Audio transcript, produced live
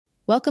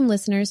Welcome,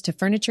 listeners, to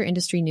Furniture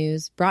Industry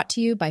News, brought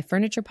to you by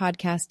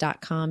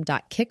FurniturePodcast.com.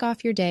 Kick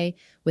off your day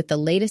with the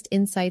latest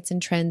insights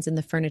and trends in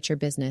the furniture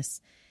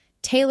business,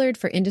 tailored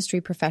for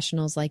industry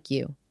professionals like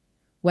you.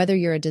 Whether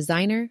you're a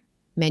designer,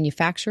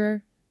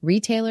 manufacturer,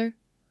 retailer,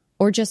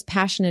 or just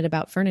passionate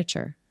about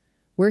furniture,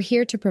 we're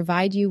here to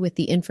provide you with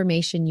the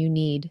information you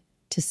need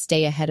to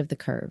stay ahead of the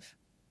curve.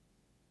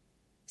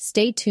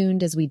 Stay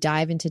tuned as we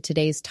dive into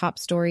today's top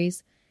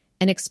stories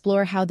and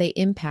explore how they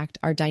impact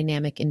our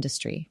dynamic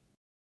industry.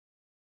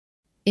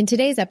 In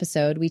today's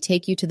episode, we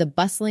take you to the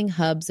bustling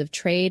hubs of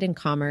trade and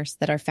commerce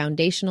that are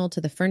foundational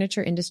to the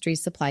furniture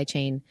industry's supply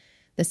chain,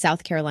 the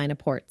South Carolina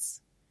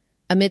ports.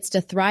 Amidst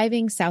a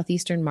thriving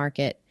Southeastern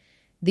market,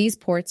 these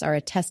ports are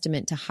a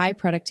testament to high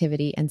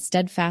productivity and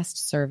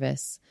steadfast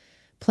service,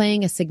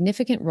 playing a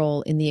significant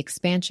role in the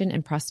expansion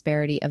and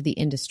prosperity of the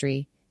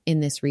industry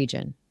in this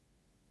region.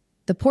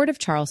 The Port of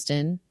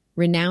Charleston,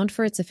 renowned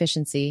for its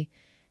efficiency,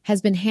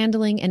 has been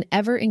handling an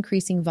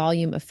ever-increasing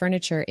volume of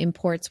furniture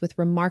imports with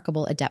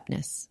remarkable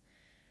adeptness.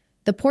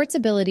 The port's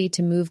ability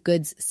to move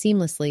goods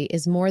seamlessly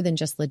is more than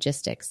just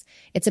logistics.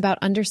 It's about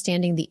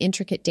understanding the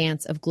intricate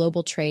dance of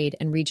global trade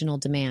and regional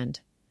demand.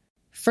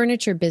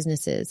 Furniture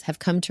businesses have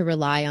come to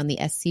rely on the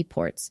SC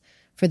ports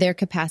for their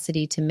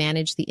capacity to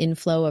manage the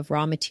inflow of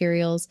raw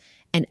materials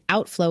and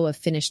outflow of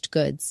finished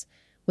goods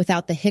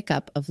without the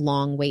hiccup of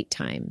long wait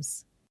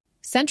times.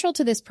 Central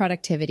to this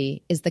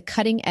productivity is the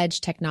cutting-edge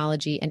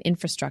technology and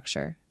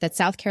infrastructure that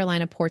South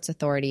Carolina Ports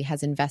Authority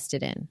has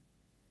invested in.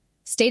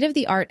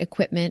 State-of-the-art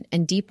equipment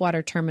and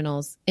deepwater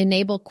terminals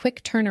enable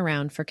quick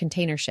turnaround for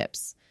container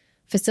ships,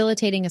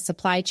 facilitating a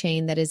supply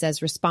chain that is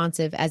as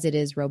responsive as it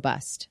is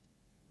robust.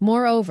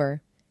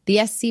 Moreover,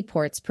 the SC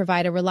ports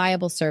provide a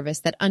reliable service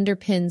that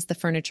underpins the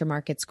furniture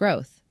market's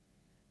growth.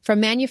 From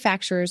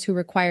manufacturers who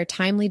require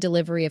timely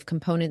delivery of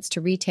components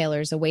to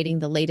retailers awaiting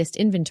the latest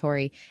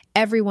inventory,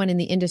 everyone in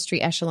the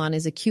industry echelon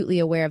is acutely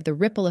aware of the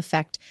ripple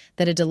effect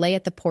that a delay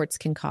at the ports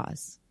can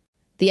cause.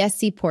 The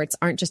SC ports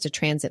aren't just a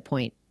transit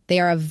point. They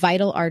are a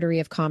vital artery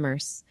of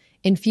commerce,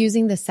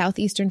 infusing the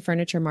Southeastern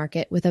furniture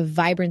market with a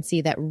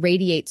vibrancy that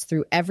radiates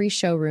through every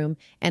showroom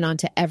and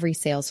onto every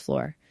sales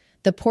floor.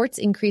 The port's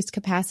increased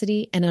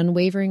capacity and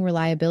unwavering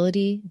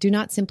reliability do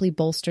not simply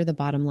bolster the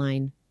bottom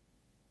line.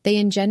 They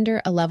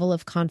engender a level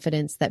of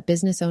confidence that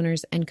business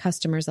owners and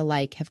customers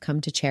alike have come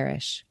to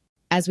cherish.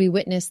 As we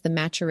witness the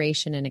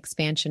maturation and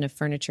expansion of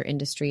furniture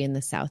industry in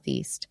the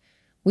Southeast,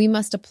 we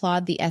must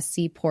applaud the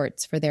SC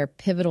ports for their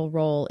pivotal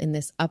role in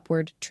this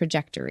upward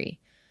trajectory,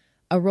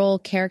 a role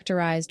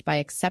characterized by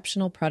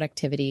exceptional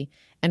productivity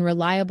and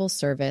reliable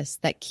service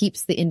that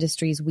keeps the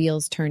industry's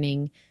wheels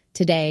turning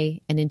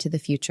today and into the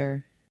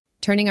future.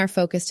 Turning our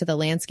focus to the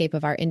landscape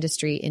of our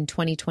industry in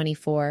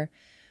 2024,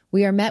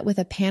 we are met with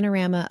a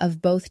panorama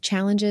of both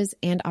challenges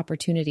and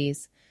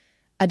opportunities.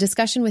 A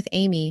discussion with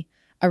Amy,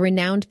 a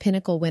renowned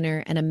Pinnacle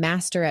winner and a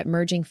master at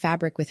merging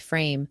fabric with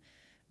frame,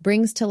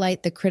 brings to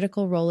light the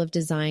critical role of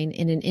design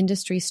in an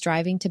industry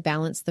striving to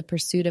balance the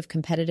pursuit of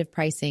competitive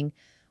pricing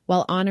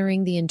while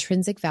honoring the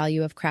intrinsic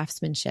value of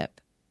craftsmanship.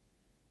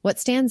 What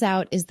stands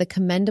out is the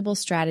commendable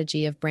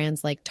strategy of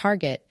brands like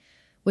Target,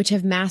 which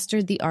have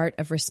mastered the art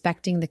of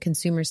respecting the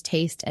consumer's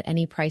taste at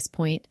any price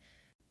point.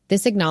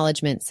 This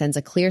acknowledgement sends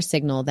a clear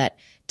signal that,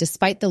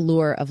 despite the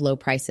lure of low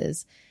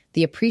prices,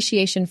 the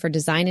appreciation for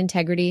design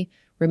integrity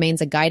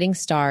remains a guiding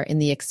star in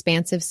the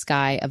expansive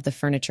sky of the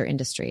furniture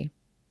industry.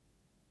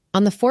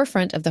 On the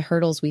forefront of the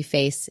hurdles we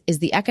face is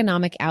the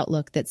economic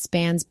outlook that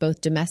spans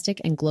both domestic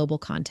and global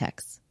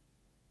contexts.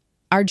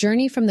 Our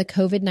journey from the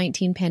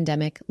COVID-19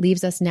 pandemic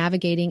leaves us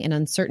navigating an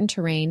uncertain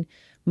terrain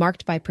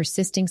marked by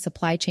persisting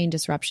supply chain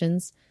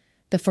disruptions,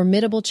 the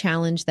formidable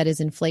challenge that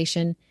is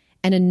inflation,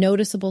 and a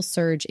noticeable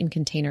surge in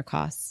container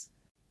costs.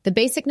 The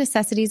basic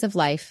necessities of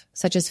life,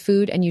 such as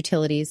food and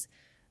utilities,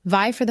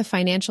 vie for the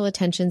financial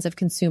attentions of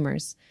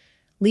consumers,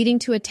 leading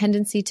to a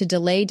tendency to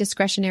delay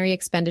discretionary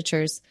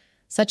expenditures,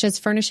 such as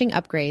furnishing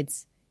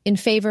upgrades, in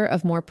favor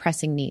of more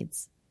pressing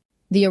needs.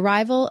 The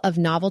arrival of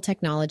novel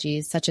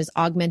technologies such as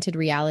augmented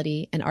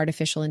reality and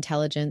artificial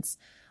intelligence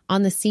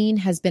on the scene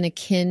has been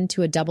akin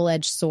to a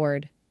double-edged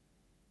sword.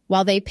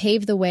 While they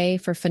pave the way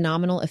for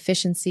phenomenal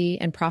efficiency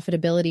and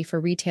profitability for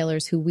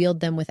retailers who wield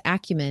them with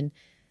acumen,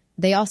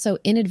 they also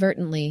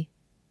inadvertently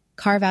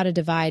carve out a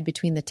divide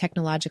between the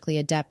technologically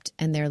adept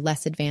and their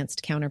less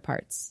advanced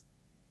counterparts.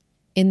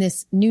 In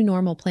this new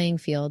normal playing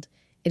field,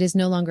 it is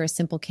no longer a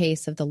simple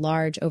case of the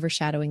large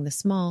overshadowing the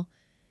small.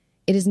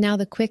 It is now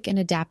the quick and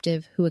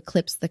adaptive who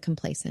eclipse the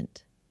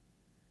complacent.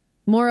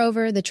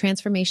 Moreover, the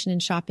transformation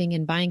in shopping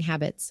and buying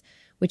habits,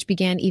 which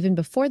began even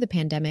before the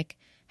pandemic,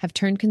 have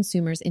turned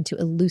consumers into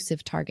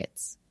elusive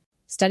targets.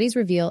 Studies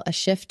reveal a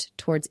shift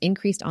towards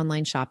increased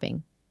online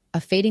shopping, a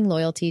fading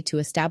loyalty to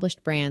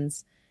established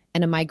brands,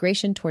 and a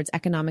migration towards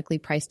economically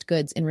priced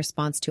goods in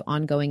response to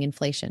ongoing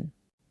inflation.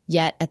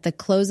 Yet, at the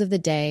close of the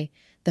day,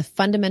 the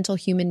fundamental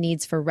human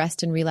needs for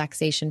rest and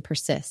relaxation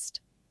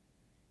persist.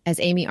 As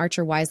Amy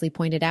Archer wisely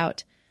pointed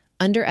out,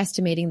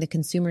 underestimating the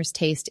consumer's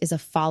taste is a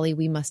folly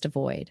we must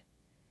avoid.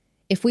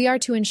 If we are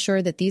to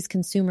ensure that these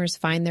consumers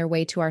find their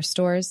way to our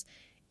stores,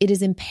 it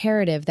is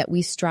imperative that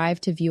we strive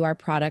to view our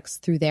products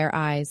through their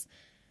eyes,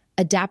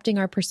 adapting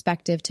our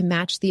perspective to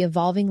match the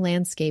evolving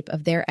landscape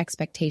of their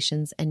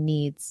expectations and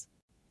needs.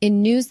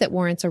 In news that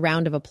warrants a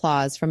round of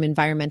applause from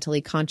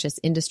environmentally conscious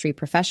industry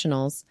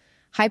professionals,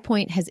 High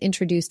Point has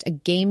introduced a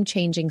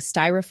game-changing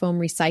styrofoam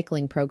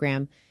recycling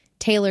program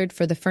tailored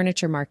for the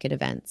furniture market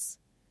events.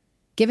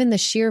 Given the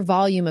sheer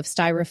volume of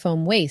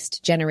styrofoam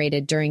waste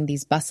generated during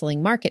these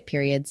bustling market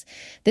periods,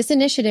 this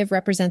initiative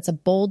represents a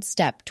bold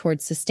step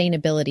towards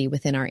sustainability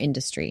within our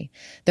industry.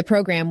 The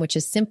program, which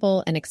is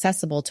simple and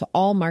accessible to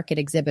all market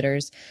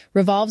exhibitors,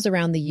 revolves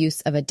around the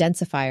use of a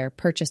densifier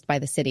purchased by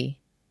the city.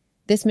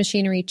 This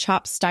machinery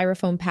chops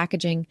styrofoam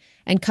packaging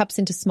and cups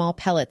into small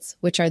pellets,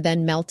 which are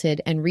then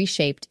melted and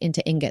reshaped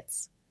into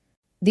ingots.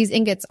 These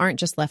ingots aren't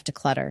just left to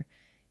clutter.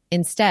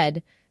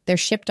 Instead, they're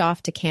shipped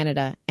off to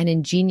Canada and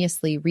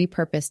ingeniously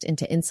repurposed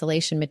into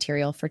insulation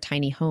material for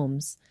tiny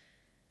homes.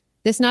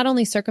 This not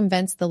only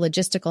circumvents the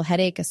logistical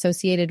headache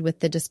associated with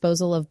the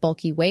disposal of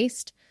bulky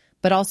waste,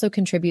 but also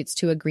contributes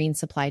to a green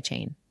supply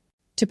chain.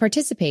 To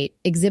participate,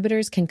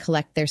 exhibitors can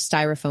collect their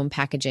styrofoam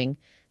packaging,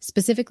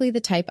 specifically the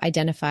type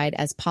identified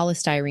as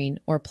polystyrene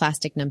or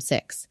plastic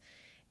num6,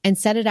 and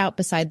set it out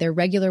beside their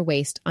regular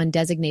waste on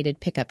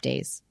designated pickup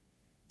days.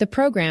 The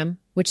program,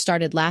 which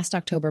started last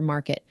October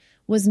market,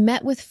 was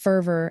met with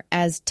fervor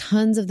as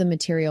tons of the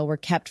material were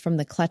kept from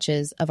the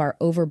clutches of our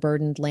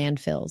overburdened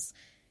landfills.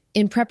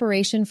 In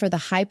preparation for the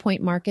High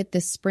Point market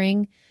this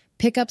spring,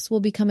 pickups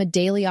will become a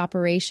daily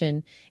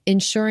operation,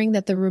 ensuring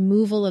that the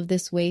removal of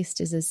this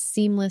waste is as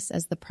seamless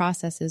as the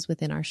processes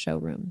within our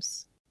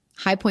showrooms.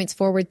 High Point's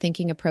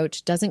forward-thinking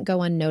approach doesn't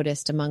go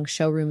unnoticed among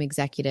showroom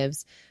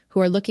executives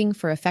who are looking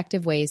for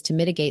effective ways to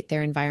mitigate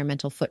their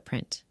environmental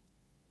footprint.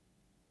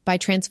 By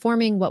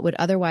transforming what would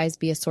otherwise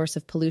be a source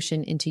of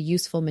pollution into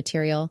useful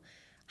material,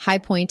 High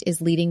Point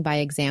is leading by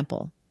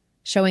example,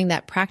 showing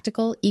that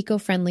practical,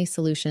 eco-friendly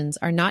solutions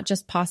are not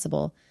just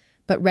possible,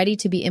 but ready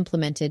to be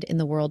implemented in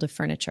the world of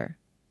furniture.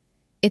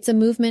 It's a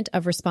movement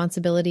of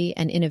responsibility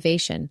and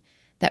innovation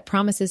that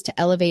promises to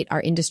elevate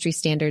our industry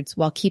standards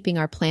while keeping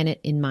our planet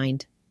in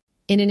mind.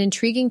 In an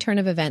intriguing turn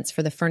of events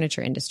for the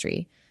furniture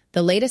industry,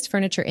 the latest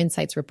Furniture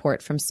Insights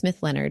report from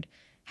Smith Leonard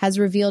has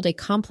revealed a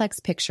complex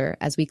picture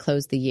as we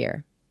close the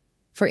year.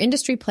 For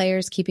industry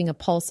players keeping a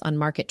pulse on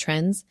market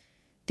trends,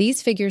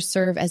 these figures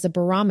serve as a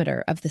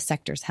barometer of the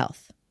sector's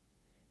health.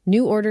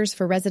 New orders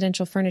for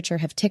residential furniture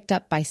have ticked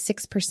up by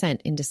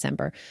 6% in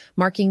December,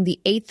 marking the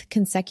 8th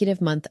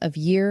consecutive month of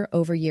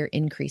year-over-year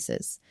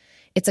increases.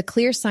 It's a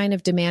clear sign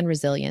of demand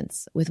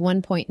resilience, with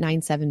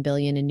 $1.97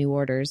 billion in new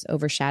orders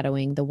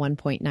overshadowing the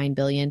 $1.9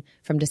 billion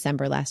from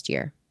December last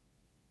year.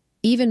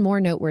 Even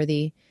more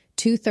noteworthy,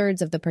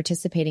 2/3 of the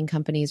participating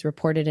companies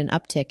reported an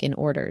uptick in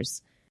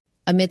orders.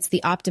 Amidst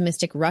the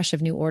optimistic rush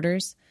of new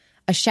orders,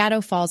 a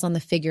shadow falls on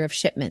the figure of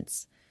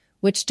shipments,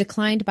 which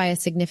declined by a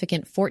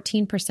significant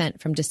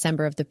 14% from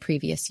December of the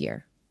previous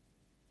year.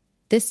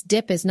 This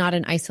dip is not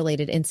an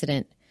isolated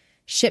incident.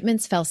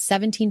 Shipments fell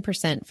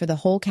 17% for the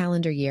whole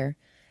calendar year,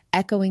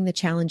 echoing the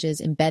challenges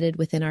embedded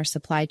within our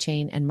supply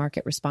chain and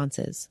market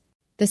responses.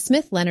 The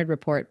Smith Leonard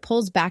report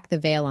pulls back the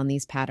veil on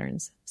these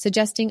patterns,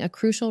 suggesting a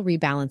crucial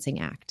rebalancing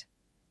act.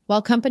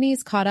 While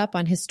companies caught up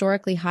on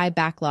historically high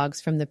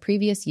backlogs from the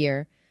previous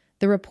year,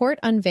 the report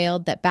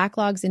unveiled that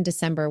backlogs in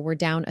December were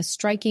down a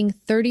striking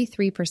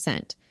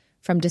 33%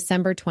 from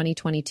December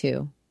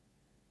 2022.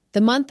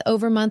 The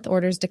month-over-month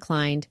orders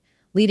declined,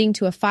 leading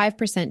to a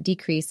 5%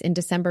 decrease in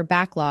December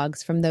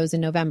backlogs from those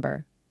in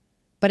November.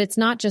 But it's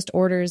not just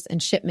orders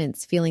and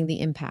shipments feeling the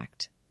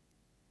impact.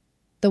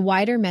 The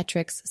wider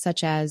metrics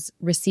such as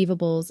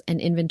receivables and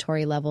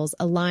inventory levels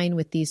align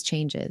with these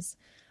changes,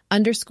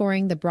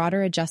 underscoring the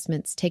broader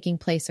adjustments taking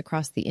place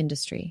across the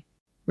industry.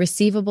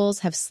 Receivables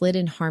have slid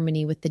in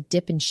harmony with the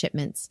dip in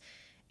shipments,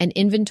 and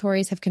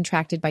inventories have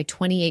contracted by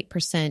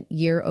 28%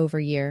 year over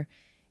year,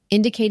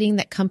 indicating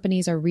that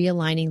companies are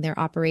realigning their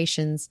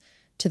operations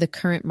to the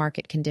current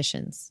market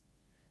conditions.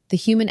 The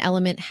human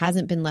element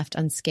hasn't been left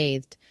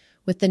unscathed,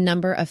 with the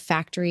number of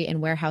factory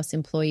and warehouse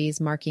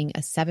employees marking a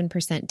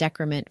 7%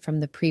 decrement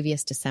from the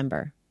previous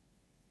December.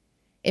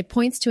 It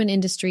points to an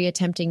industry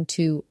attempting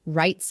to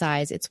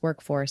right-size its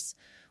workforce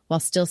while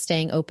still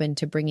staying open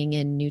to bringing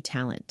in new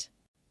talent.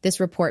 This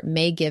report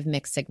may give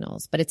mixed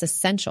signals, but it's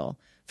essential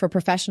for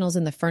professionals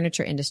in the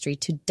furniture industry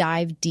to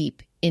dive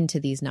deep into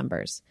these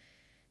numbers.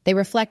 They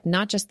reflect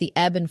not just the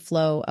ebb and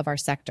flow of our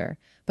sector,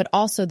 but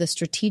also the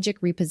strategic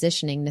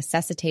repositioning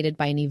necessitated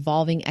by an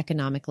evolving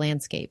economic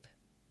landscape.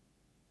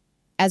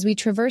 As we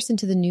traverse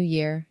into the new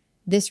year,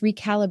 this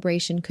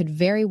recalibration could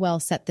very well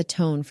set the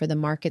tone for the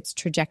market's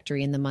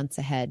trajectory in the months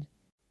ahead.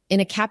 In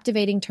a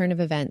captivating turn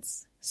of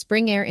events,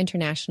 Spring Air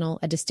International,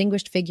 a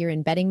distinguished figure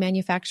in bedding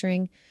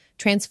manufacturing,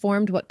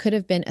 transformed what could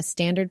have been a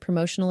standard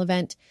promotional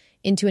event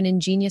into an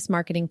ingenious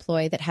marketing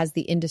ploy that has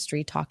the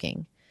industry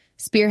talking.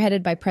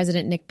 Spearheaded by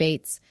President Nick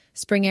Bates,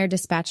 Spring Air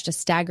dispatched a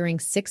staggering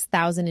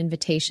 6,000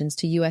 invitations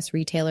to U.S.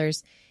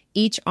 retailers,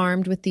 each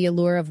armed with the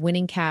allure of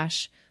winning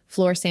cash,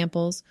 floor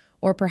samples,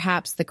 or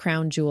perhaps the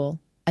crown jewel,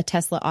 a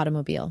Tesla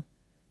automobile.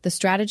 The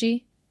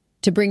strategy?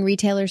 To bring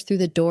retailers through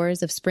the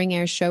doors of Spring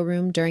Air's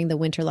showroom during the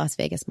winter Las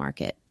Vegas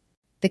market.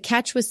 The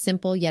catch was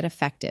simple yet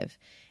effective.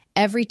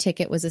 Every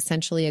ticket was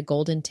essentially a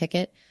golden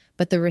ticket,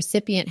 but the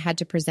recipient had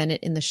to present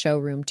it in the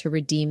showroom to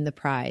redeem the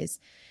prize,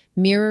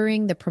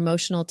 mirroring the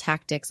promotional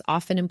tactics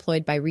often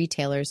employed by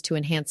retailers to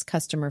enhance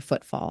customer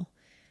footfall.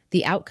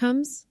 The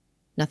outcomes?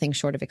 Nothing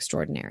short of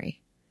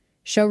extraordinary.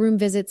 Showroom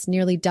visits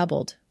nearly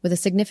doubled, with a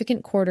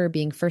significant quarter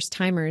being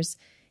first-timers,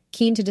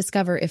 keen to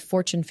discover if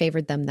fortune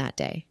favored them that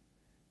day.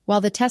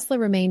 While the Tesla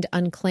remained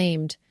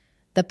unclaimed,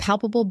 the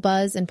palpable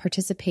buzz and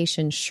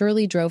participation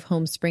surely drove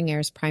home Spring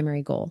Air's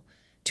primary goal,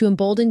 to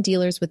embolden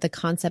dealers with the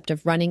concept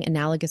of running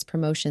analogous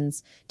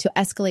promotions to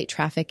escalate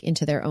traffic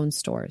into their own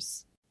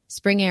stores.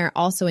 Spring Air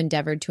also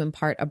endeavored to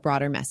impart a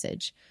broader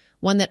message,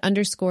 one that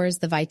underscores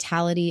the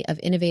vitality of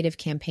innovative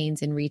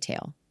campaigns in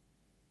retail.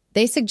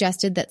 They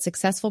suggested that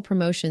successful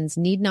promotions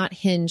need not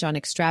hinge on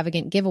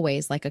extravagant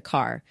giveaways like a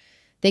car.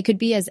 They could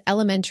be as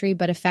elementary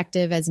but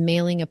effective as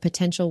mailing a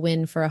potential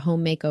win for a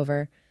home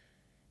makeover.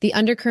 The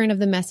undercurrent of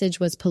the message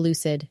was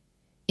pellucid.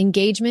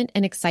 Engagement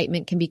and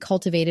excitement can be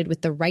cultivated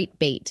with the right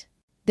bait.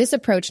 This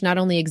approach not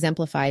only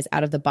exemplifies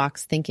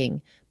out-of-the-box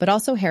thinking, but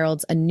also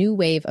heralds a new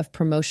wave of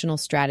promotional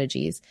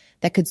strategies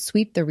that could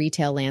sweep the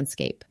retail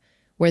landscape,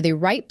 where the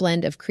right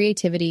blend of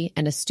creativity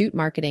and astute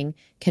marketing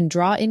can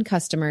draw in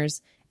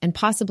customers and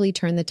possibly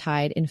turn the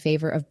tide in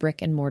favor of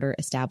brick-and-mortar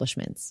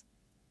establishments.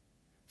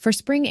 For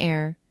Spring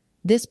Air,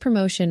 this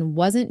promotion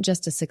wasn't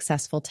just a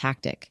successful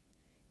tactic.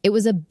 It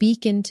was a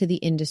beacon to the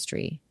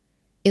industry,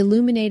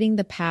 illuminating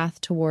the path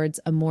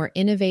towards a more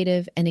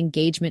innovative and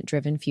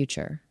engagement-driven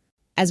future.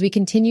 As we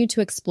continue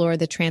to explore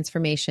the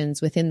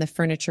transformations within the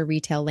furniture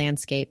retail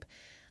landscape,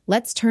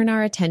 let's turn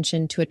our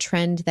attention to a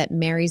trend that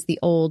marries the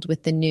old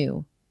with the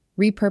new,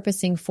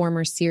 repurposing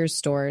former Sears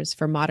stores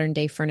for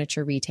modern-day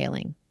furniture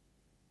retailing.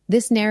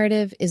 This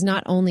narrative is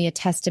not only a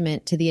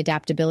testament to the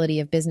adaptability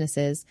of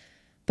businesses,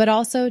 but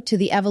also to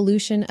the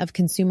evolution of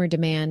consumer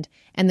demand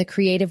and the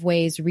creative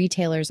ways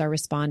retailers are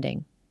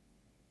responding.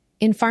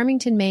 In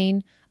Farmington,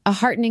 Maine, a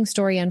heartening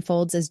story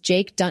unfolds as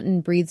Jake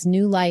Dunton breathes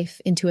new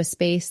life into a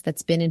space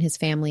that's been in his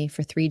family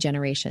for 3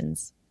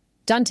 generations.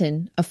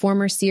 Dunton, a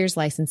former Sears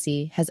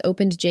licensee, has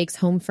opened Jake's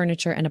home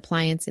furniture and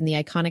appliance in the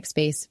iconic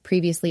space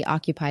previously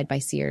occupied by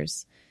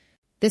Sears.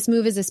 This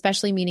move is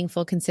especially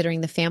meaningful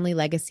considering the family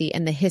legacy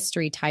and the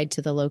history tied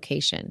to the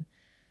location.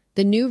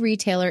 The new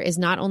retailer is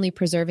not only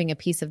preserving a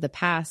piece of the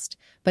past,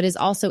 but is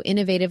also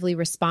innovatively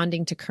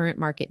responding to current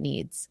market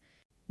needs.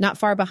 Not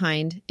far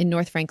behind, in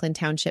North Franklin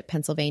Township,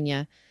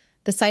 Pennsylvania,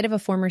 the site of a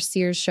former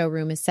Sears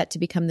showroom is set to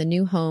become the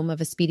new home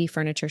of a Speedy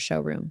Furniture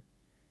showroom.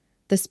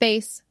 The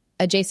space,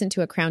 adjacent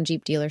to a Crown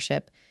Jeep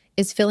dealership,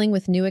 is filling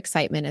with new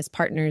excitement as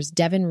partners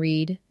Devin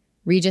Reed,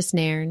 Regis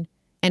Nairn,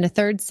 and a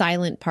third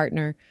silent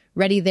partner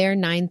ready their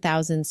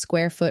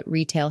 9,000-square-foot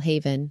retail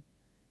haven.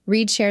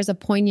 Reed shares a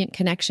poignant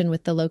connection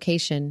with the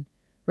location,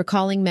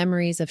 recalling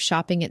memories of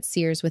shopping at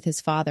Sears with his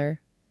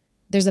father.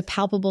 There's a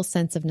palpable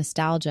sense of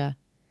nostalgia,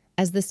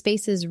 as the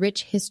space's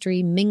rich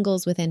history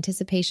mingles with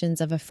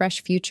anticipations of a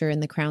fresh future in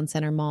the Crown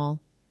Center Mall.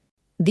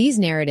 These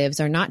narratives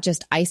are not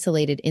just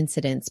isolated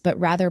incidents, but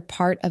rather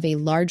part of a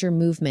larger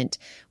movement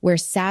where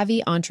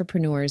savvy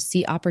entrepreneurs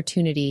see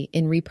opportunity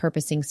in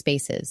repurposing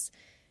spaces.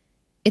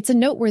 It's a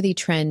noteworthy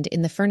trend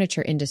in the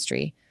furniture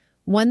industry,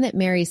 one that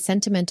marries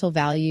sentimental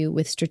value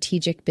with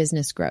strategic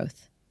business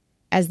growth.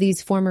 As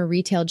these former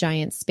retail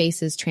giant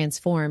spaces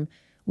transform,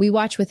 we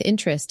watch with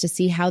interest to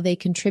see how they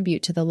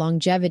contribute to the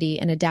longevity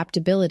and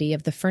adaptability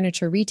of the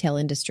furniture retail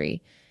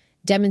industry,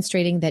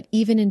 demonstrating that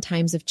even in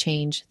times of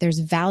change, there's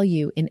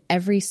value in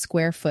every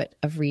square foot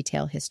of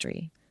retail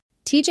history.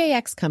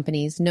 TJX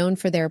Companies, known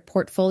for their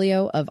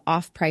portfolio of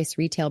off-price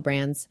retail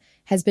brands,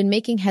 has been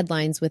making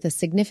headlines with a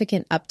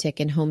significant uptick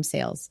in home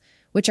sales,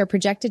 which are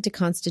projected to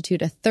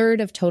constitute a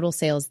third of total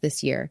sales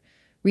this year,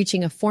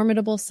 reaching a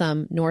formidable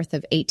sum north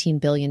of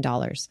 $18 billion.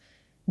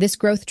 This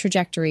growth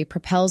trajectory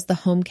propels the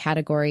home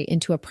category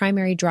into a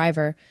primary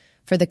driver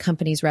for the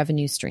company's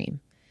revenue stream.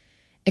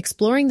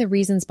 Exploring the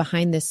reasons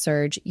behind this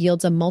surge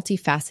yields a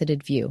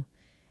multifaceted view.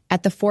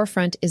 At the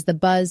forefront is the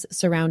buzz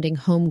surrounding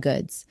home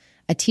goods,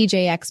 a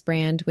TJX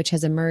brand which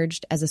has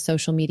emerged as a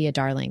social media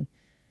darling.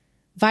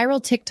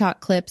 Viral TikTok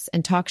clips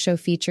and talk show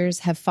features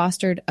have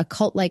fostered a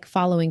cult-like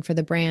following for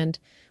the brand,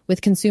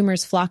 with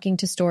consumers flocking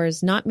to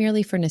stores not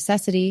merely for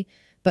necessity,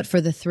 but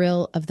for the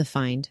thrill of the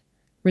find,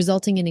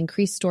 resulting in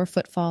increased store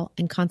footfall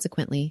and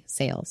consequently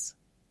sales.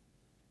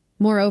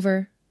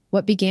 Moreover,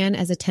 what began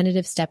as a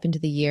tentative step into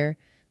the year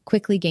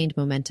quickly gained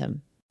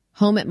momentum.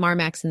 Home at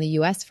Marmaxx in the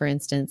U.S., for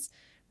instance,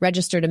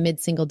 registered a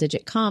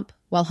mid-single-digit comp,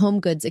 while home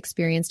goods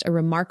experienced a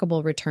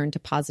remarkable return to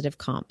positive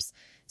comps,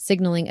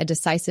 signaling a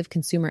decisive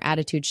consumer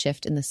attitude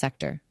shift in the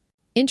sector.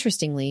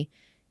 Interestingly,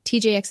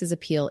 TJX's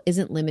appeal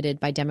isn't limited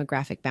by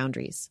demographic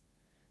boundaries.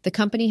 The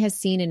company has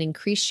seen an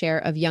increased share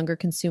of younger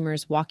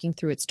consumers walking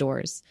through its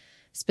doors,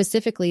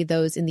 specifically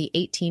those in the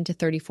 18 to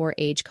 34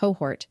 age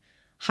cohort,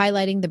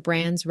 highlighting the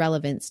brand's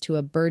relevance to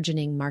a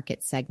burgeoning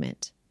market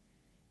segment.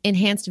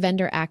 Enhanced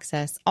vendor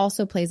access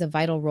also plays a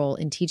vital role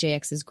in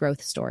TJX's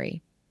growth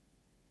story.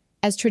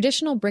 As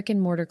traditional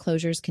brick-and-mortar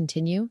closures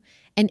continue,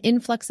 an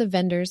influx of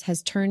vendors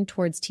has turned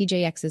towards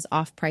TJX's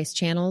off-price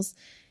channels,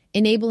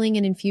 enabling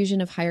an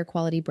infusion of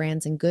higher-quality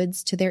brands and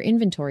goods to their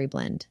inventory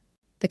blend.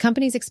 The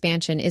company's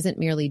expansion isn't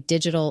merely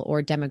digital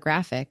or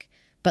demographic,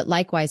 but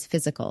likewise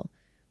physical,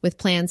 with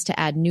plans to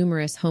add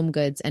numerous home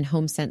goods and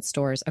HomeSense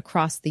stores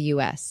across the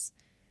U.S.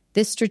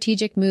 This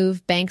strategic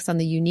move banks on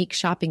the unique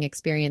shopping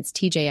experience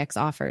TJX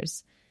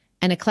offers,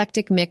 an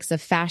eclectic mix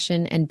of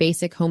fashion and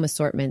basic home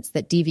assortments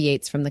that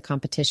deviates from the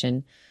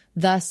competition,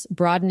 thus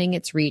broadening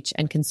its reach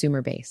and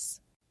consumer base.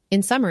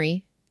 In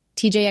summary,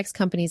 TJX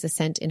Company's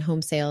ascent in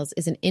home sales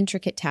is an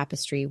intricate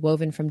tapestry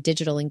woven from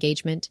digital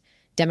engagement,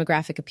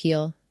 demographic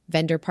appeal,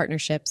 vendor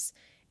partnerships,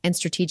 and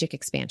strategic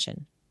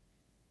expansion.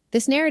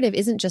 This narrative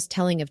isn't just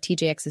telling of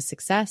TJX's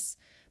success,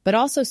 but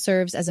also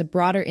serves as a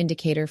broader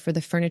indicator for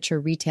the furniture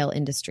retail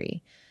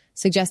industry,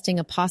 suggesting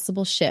a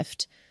possible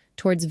shift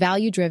towards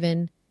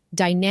value-driven,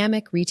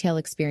 dynamic retail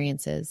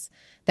experiences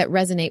that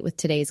resonate with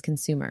today's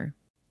consumer.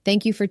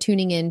 Thank you for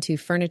tuning in to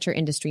Furniture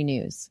Industry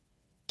News.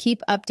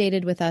 Keep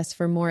updated with us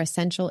for more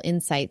essential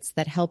insights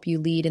that help you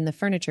lead in the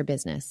furniture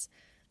business.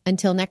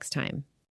 Until next time.